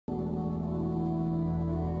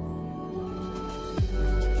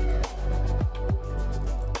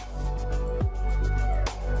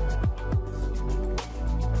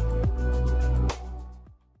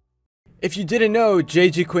If you didn't know,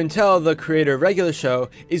 J.G. Quintel, the creator of Regular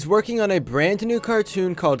Show, is working on a brand new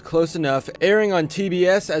cartoon called Close Enough, airing on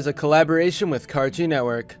TBS as a collaboration with Cartoon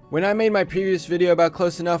Network. When I made my previous video about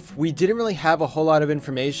Close Enough, we didn't really have a whole lot of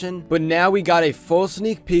information, but now we got a full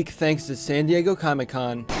sneak peek thanks to San Diego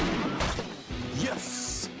Comic-Con.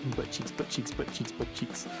 Yes! Butt cheeks, butt cheeks, butt cheeks, butt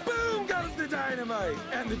cheeks. Boom goes the dynamite!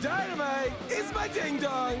 And the dynamite is my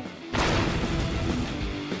ding-dong!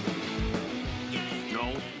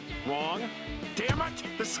 No. Wrong. Damn it!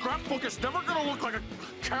 The scrapbook is never gonna look like a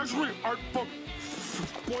casual art book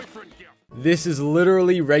boyfriend gift. This is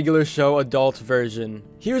literally Regular Show adult version.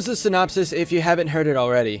 Here's the synopsis if you haven't heard it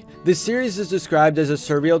already. This series is described as a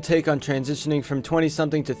surreal take on transitioning from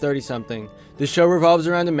 20-something to 30-something. The show revolves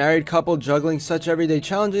around a married couple juggling such everyday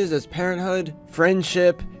challenges as parenthood,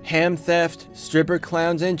 friendship, ham theft, stripper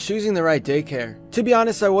clowns, and choosing the right daycare. To be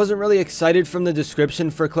honest, I wasn't really excited from the description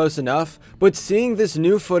for Close Enough, but seeing this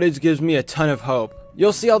new footage gives me a ton of hope.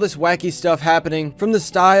 You'll see all this wacky stuff happening, from the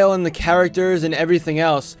style and the characters and everything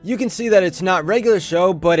else. You can see that it's not Regular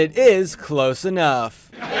Show, but it is Close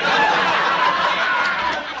Enough.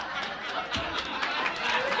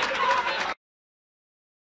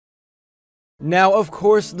 Now, of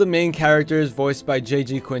course, the main character is voiced by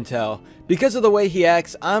J.G. Quintel. Because of the way he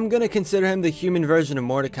acts, I'm gonna consider him the human version of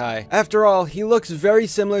Mordecai. After all, he looks very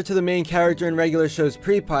similar to the main character in Regular Show's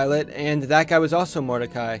pre-pilot, and that guy was also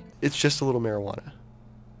Mordecai. It's just a little marijuana.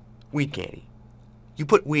 Weed candy. You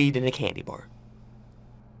put weed in a candy bar.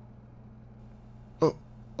 Oh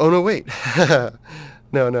no, wait.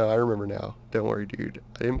 No, I remember now. Don't worry, dude.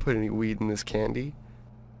 I didn't put any weed in this candy.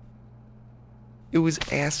 It was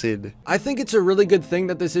acid. I think it's a really good thing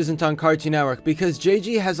that this isn't on Cartoon Network because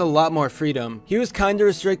JG has a lot more freedom. He was kinda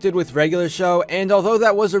restricted with Regular Show, and although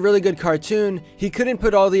that was a really good cartoon, he couldn't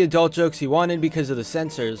put all the adult jokes he wanted because of the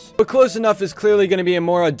censors. But Close Enough is clearly going to be a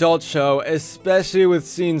more adult show, especially with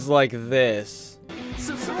scenes like this.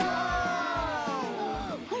 What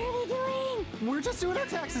are we doing? We're just doing our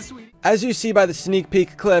taxes, sweetie. As you see by the sneak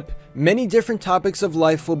peek clip, many different topics of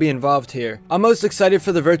life will be involved here. I'm most excited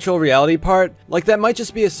for the virtual reality part. Like, that might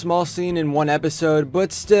just be a small scene in one episode,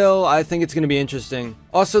 but still, I think it's going to be interesting.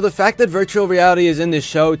 Also, the fact that virtual reality is in this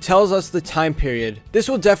show tells us the time period. This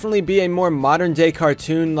will definitely be a more modern day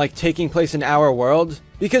cartoon, like taking place in our world.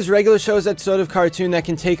 Because Regular Show is that sort of cartoon that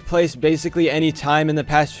can take place basically any time in the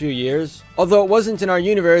past few years. Although it wasn't in our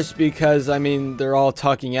universe because, I mean, they're all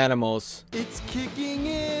talking animals. It's kicking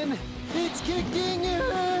in! It's kicking in!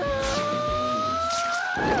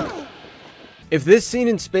 If this scene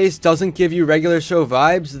in space doesn't give you Regular Show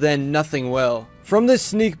vibes, then nothing will. From this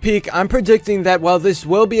sneak peek, I'm predicting that while this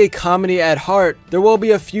will be a comedy at heart, there will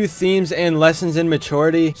be a few themes and lessons in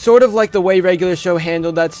maturity, sort of like the way Regular Show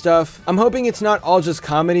handled that stuff. I'm hoping it's not all just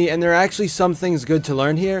comedy and there are actually some things good to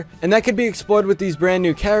learn here, and that could be explored with these brand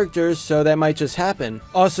new characters, so that might just happen.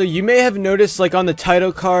 Also, you may have noticed, like on the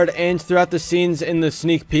title card and throughout the scenes in the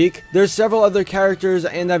sneak peek, there's several other characters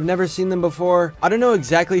and I've never seen them before. I don't know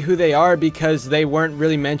exactly who they are because they weren't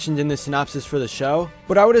really mentioned in the synopsis for the show,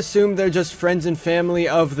 but I would assume they're just friends and family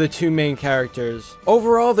of the two main characters.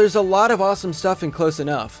 Overall, there's a lot of awesome stuff in Close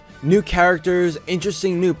Enough. New characters,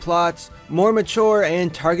 interesting new plots, more mature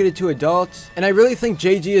and targeted to adults, and I really think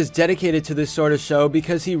JG is dedicated to this sort of show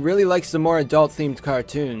because he really likes the more adult themed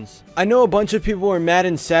cartoons. I know a bunch of people were mad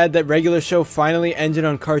and sad that Regular Show finally ended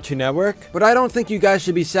on Cartoon Network, but I don't think you guys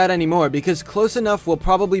should be sad anymore because Close Enough will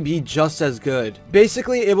probably be just as good.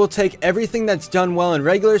 Basically, it will take everything that's done well in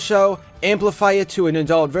Regular Show, amplify it to an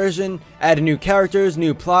adult version, add new characters,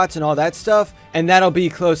 new plots, and all that stuff, and that'll be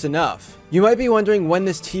Close Enough. You might be wondering when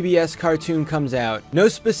this TBS cartoon comes out. No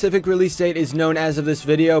specific release date is known as of this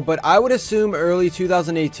video, but I would assume early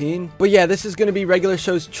 2018. But yeah, this is going to be Regular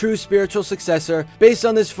Show's true spiritual successor. Based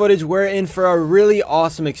on this footage, we're in for a really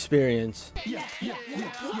awesome experience. Yeah.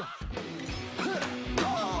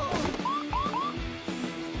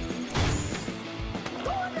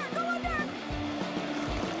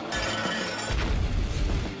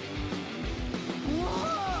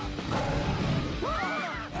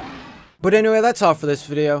 But anyway, that's all for this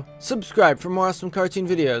video. Subscribe for more awesome cartoon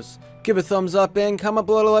videos. Give a thumbs up and comment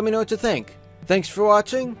below to let me know what you think. Thanks for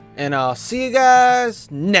watching, and I'll see you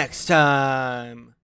guys next time.